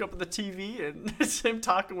on, look up at the TV, and it's him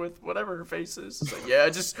talking with whatever her face is. It's like, yeah, I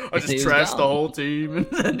just trashed the whole team, and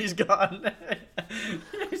then he's gone.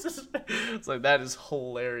 It's like that is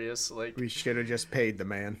hilarious. Like we should have just paid the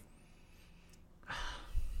man.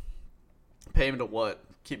 Pay him to what?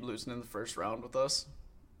 Keep losing in the first round with us?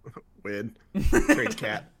 Win. Trade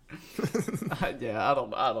Cat. Yeah, I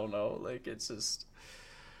don't know. Like it's just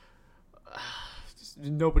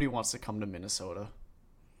nobody wants to come to Minnesota.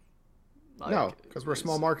 Like, no, because we're a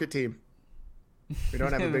small market team. We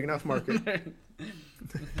don't have a big enough market. There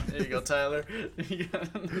you go, Tyler.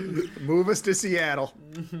 Move us to Seattle.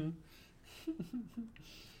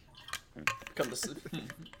 Come to.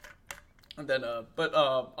 And then, but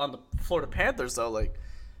on the Florida Panthers though, like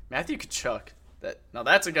Matthew Tkachuk,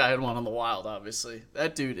 that's a guy I'd want on the Wild. Obviously,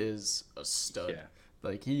 that dude is a stud. Yeah.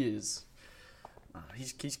 Like he is.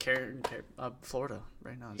 He's carrying Florida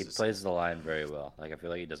right now. He plays the line very well. Like I feel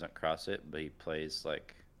like he doesn't cross it, but he plays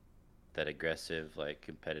like that aggressive, like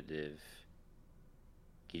competitive.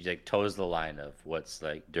 He like toes the line of what's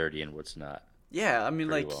like dirty and what's not. Yeah, I mean,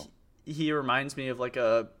 Pretty like well. he reminds me of like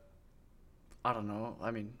a. I don't know. I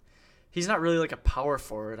mean, he's not really like a power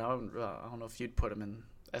forward. I don't know if you'd put him in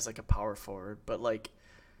as like a power forward, but like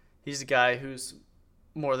he's a guy who's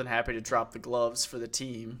more than happy to drop the gloves for the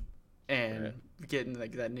team and get in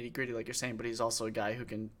like that nitty gritty, like you're saying. But he's also a guy who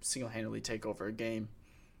can single handedly take over a game.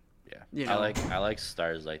 Yeah, You know? I like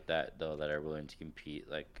stars like that though that are willing to compete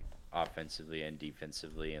like offensively and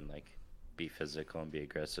defensively and like be physical and be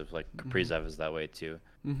aggressive. Like Kaprizov is that way too.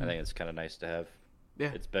 I think it's kind of nice to have.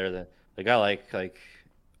 Yeah, It's better than like I like.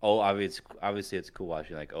 Oh, obviously it's cool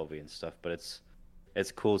watching like Ovi and stuff, but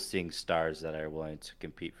it's cool seeing stars that are willing to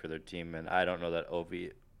compete for their team, and I don't know that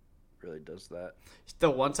Ovi really does that. the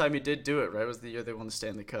one time he did do it, right, was the year they won the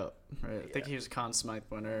Stanley Cup. Right, I think he was a Conn Smythe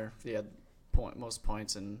winner. He had most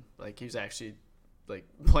points, and like he was actually like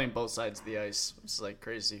playing both sides of the ice. It's like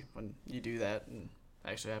crazy when you do that and it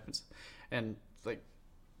actually happens. And like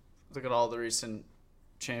look at all the recent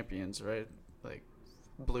champions, right? Like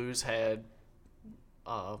Blues had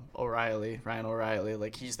Ryan O'Reilly,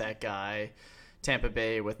 like he's that guy. Tampa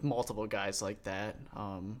Bay with multiple guys like that.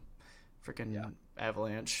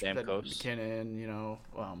 Avalanche, Stamkos. McKinnon, you know.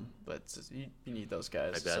 But it's just, you need those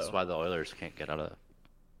guys. Maybe that's why the Oilers can't get out of the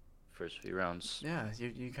first few rounds. Yeah,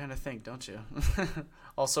 you kind of think, don't you?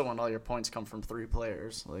 Also, when all your points come from 3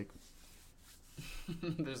 players, like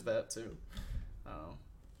there's that too.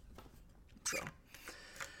 So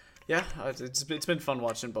yeah, it's been fun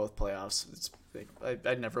watching both playoffs.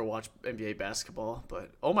 I never watched NBA basketball,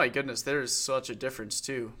 but oh my goodness, there is such a difference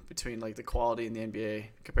too between like the quality in the NBA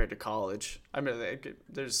compared to college. I mean, I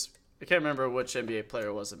can't remember which NBA player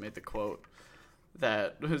it was that made the quote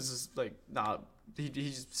that was like, not.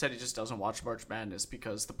 He said he just doesn't watch March Madness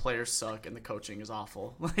because the players suck and the coaching is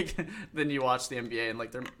awful. Like then you watch the NBA and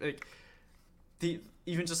like they're like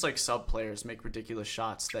even just like sub players make ridiculous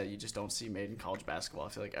shots that you just don't see made in college basketball. I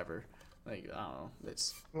feel like ever. Like I don't know,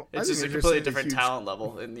 it's just a completely different talent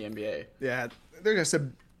level in the NBA. Yeah, there's just a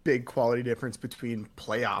big quality difference between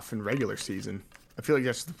playoff and regular season. I feel like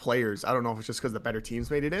just the players. I don't know if it's just because the better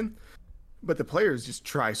teams made it in, but the players just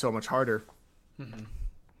try so much harder. Mm-hmm.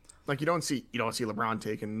 Like you don't see LeBron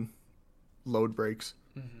taking load breaks.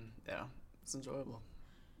 Mm-hmm. Yeah, it's enjoyable.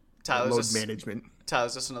 Management.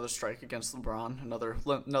 Tyler's just another strike against LeBron. Another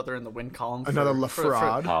in the win column. Another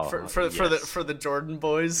LaFraud. For the Jordan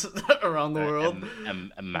boys around the world.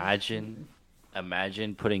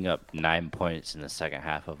 Imagine putting up 9 points in the second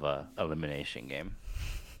half of a elimination game.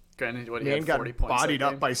 Granted, what he Man had got 40 points. bodied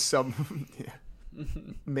up by some. Yeah.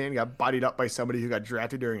 Man got bodied up by somebody who got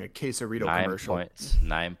drafted during a Quesarito commercial.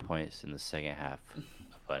 9 points in the second half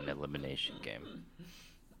of an elimination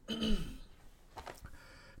game.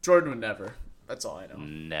 Jordan would never. That's all I know.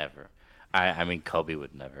 Never. I mean, Kobe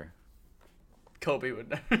would never. Kobe would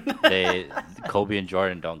never. Kobe and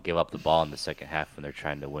Jordan don't give up the ball in the second half when they're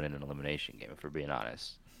trying to win an elimination game, if we're being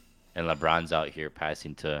honest. And LeBron's out here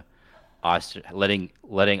passing to Austin, letting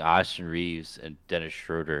Austin Reeves and Dennis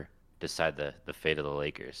Schroeder decide the fate of the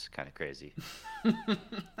Lakers. Kind of crazy.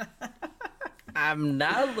 I'm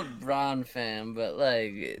not a LeBron fan, but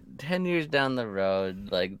like 10 years down the road,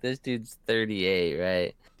 like this dude's 38,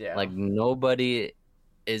 right? Yeah. Like nobody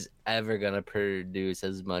is ever gonna produce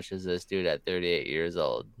as much as this dude at 38 years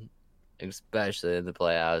old, especially in the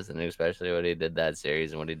playoffs, and especially what he did that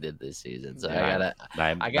series and what he did this season. So Yeah.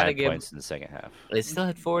 I gotta give. Points in the second half. They still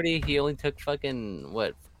had 40. He only took fucking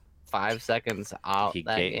 5 seconds out He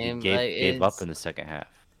that game. gave Like, up it's- in the second half.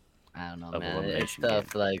 I don't know, of man. It's elimination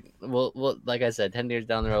tough. Like, well, like I said, 10 years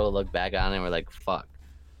down the road, we'll look back on it and we're like, fuck.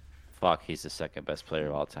 Fuck, he's the second best player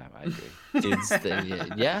of all time. I agree. Dude's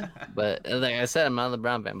yeah, but like I said, I'm not a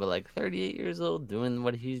LeBron fan, but like 38 years old, doing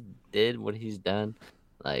what he did, what he's done,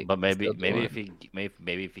 like. But maybe still doing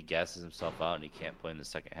if he gasses himself out and he can't play in the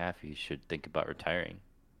second half, he should think about retiring.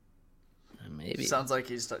 Maybe. Sounds like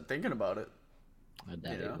he's thinking about it. I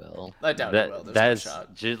doubt he will. I doubt he will. There's That no is shot.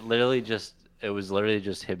 it was literally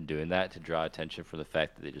just him doing that to draw attention for the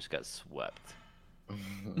fact that they just got swept.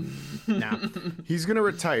 Now, he's going to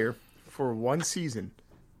retire for one season,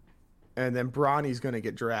 and then Bronny's going to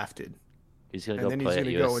get drafted. He's gonna And go then play he's at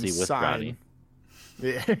going to go USC and with sign. Bronny.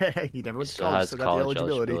 Yeah, he never He went to still college, has so got the college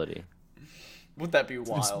eligibility. eligibility. Would that be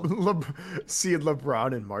wild? Seeing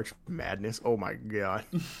LeBron in March Madness. Oh my god.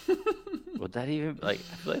 Would that even I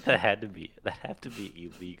feel like that have to be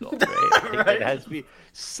illegal, right? Like, Right. There has to be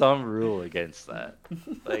some rule against that.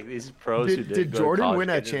 Like these pros who Did go to Jordan college win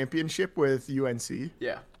a can't just- championship with UNC?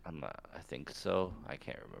 Yeah. I think so. I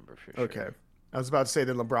can't remember for sure. Okay. I was about to say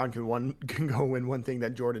that LeBron can go win one thing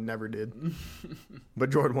that Jordan never did. But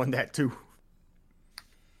Jordan won that too.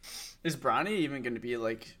 Is Bronny even going to be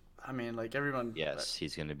like? I mean, like everyone. Yes,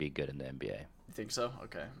 he's gonna be good in the NBA. You think so?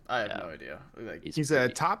 Okay. I have Yeah. no idea. Like He's a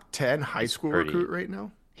top 10 high he's school pretty- recruit right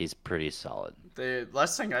now. He's pretty solid. the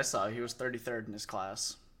last thing I saw, he was 33rd in his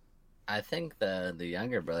class. I think the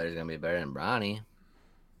younger brother is gonna be better than Bronny.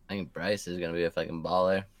 I think Bryce is gonna be a fucking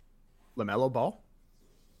baller. LaMelo Ball.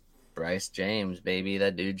 Bryce James, baby,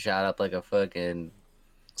 that dude shot up like a fucking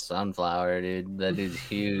sunflower, dude. That dude's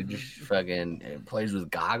huge. Fucking plays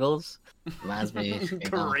with goggles. Reminds me,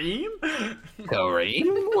 Kareem?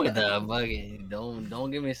 Kareem with the fucking.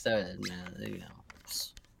 Don't get me started, man. You know.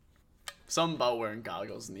 Something about wearing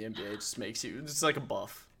goggles in the NBA just makes you. It's like a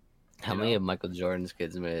buff. How many of Michael Jordan's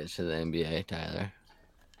kids made it to the NBA, Tyler?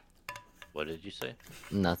 What did you say?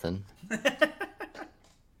 Nothing.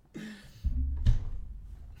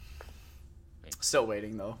 Still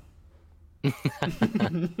waiting though.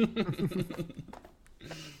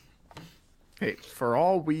 Hey, for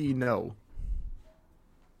all we know,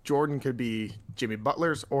 Jordan could be Jimmy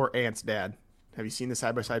Butler's or Ant's dad. Have you seen the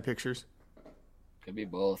side-by-side pictures? Could be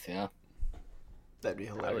both, yeah. That'd be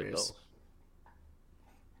Probably hilarious.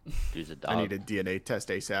 both. Dude's a dog. I need a DNA test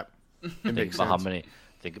ASAP. It Think makes about how sense. many.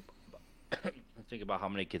 Think about how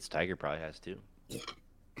many kids Tiger probably has too.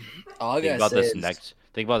 All I Think gotta about say this is, next.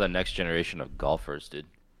 Think about the next generation of golfers, dude.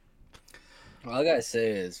 all I gotta say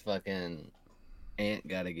is fucking Ant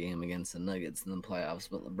got a game against the Nuggets in the playoffs,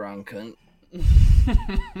 but LeBron couldn't.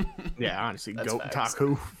 Yeah, honestly, That's goat facts.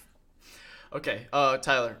 Taku. Okay,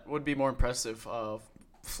 Tyler, would be more impressive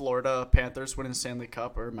Florida Panthers winning the Stanley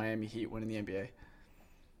Cup or Miami Heat winning the NBA?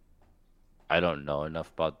 I don't know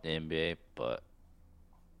enough about the NBA, but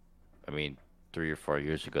I mean, 3 or 4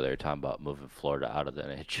 years ago they were talking about moving Florida out of the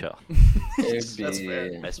NHL. It'd be That's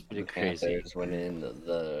fair. That's pretty the crazy. Panthers winning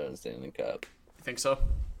the Stanley Cup. You think so?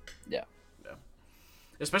 Yeah. Yeah.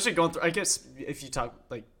 Especially going through. I guess if you talk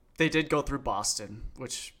like they did go through Boston,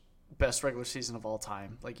 which best regular season of all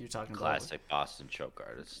time. Like you're talking Classic Boston choke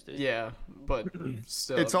artist, dude. about. Yeah, but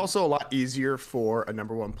still. It's also a lot easier for a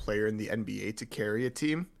number one player in the NBA to carry a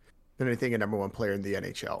team than I think a number one player in the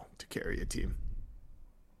NHL to carry a team.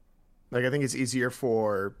 Like, I think it's easier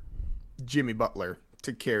for Jimmy Butler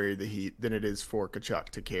to carry the Heat than it is for Kachuk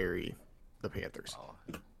to carry the Panthers. Oh,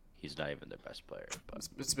 he's not even their best player, but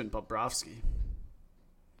It's been Bobrovsky.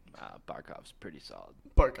 Barkov's pretty solid.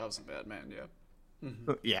 Barkov's a bad man.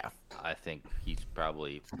 Yeah. Yeah. I think he's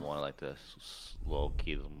probably one of like the low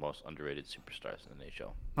key, the most underrated superstars in the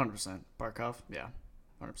NHL. 100%. Barkov. Yeah.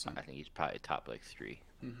 100%. I think he's probably top like 3.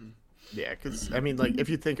 Yeah, because, I mean, like, if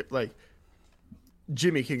you think, like,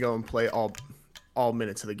 Jimmy can go and play all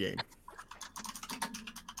minutes of the game.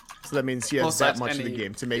 So that means he has Well, so that that's much of any- the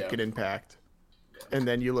game to make yeah. an impact. And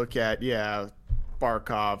then you look at,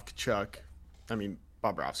 Barkov, Kachuk. I mean,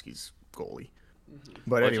 Bobrovsky's goalie.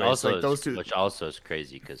 But Which anyways, also like those two. Which also is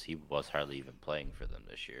crazy because he was hardly even playing for them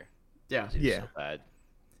this year. Yeah. 'Cause he was Yeah. so bad.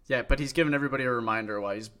 Yeah, but he's giving everybody a reminder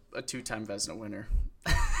why he's a 2-time Vezina winner.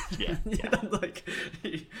 Yeah. like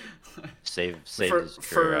Save for his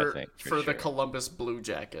career, I think. for the sure. Columbus Blue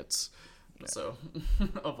Jackets. So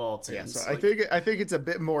of all Yeah, teams. so like, I think it's a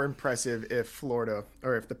bit more impressive if Florida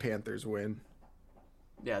or if the Panthers win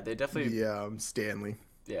yeah, they definitely the Stanley.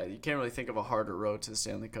 yeah, you can't really think of a harder road to the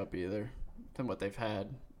Stanley Cup either than what they've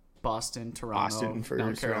had. Boston, Toronto, Boston for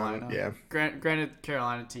now Toronto, Carolina. yeah. Granted,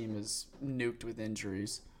 Carolina team is nuked with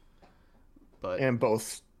injuries, but And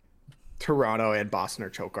both Toronto and Boston are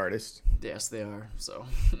choke artists. yes, they are. So,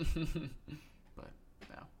 but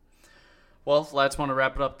yeah. Well, lads, want to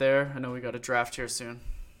wrap it up there. I know we got a draft here soon.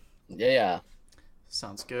 Yeah.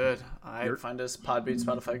 Sounds good. All right, find us Podbean,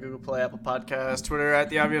 Spotify, Google Play, Apple Podcasts, Twitter at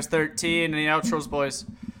TheObvious13. Any outros, boys?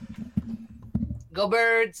 Go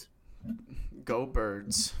Birds! Go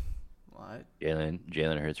Birds. What?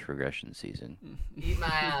 Jalen Hurts regression season. Eat my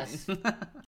ass.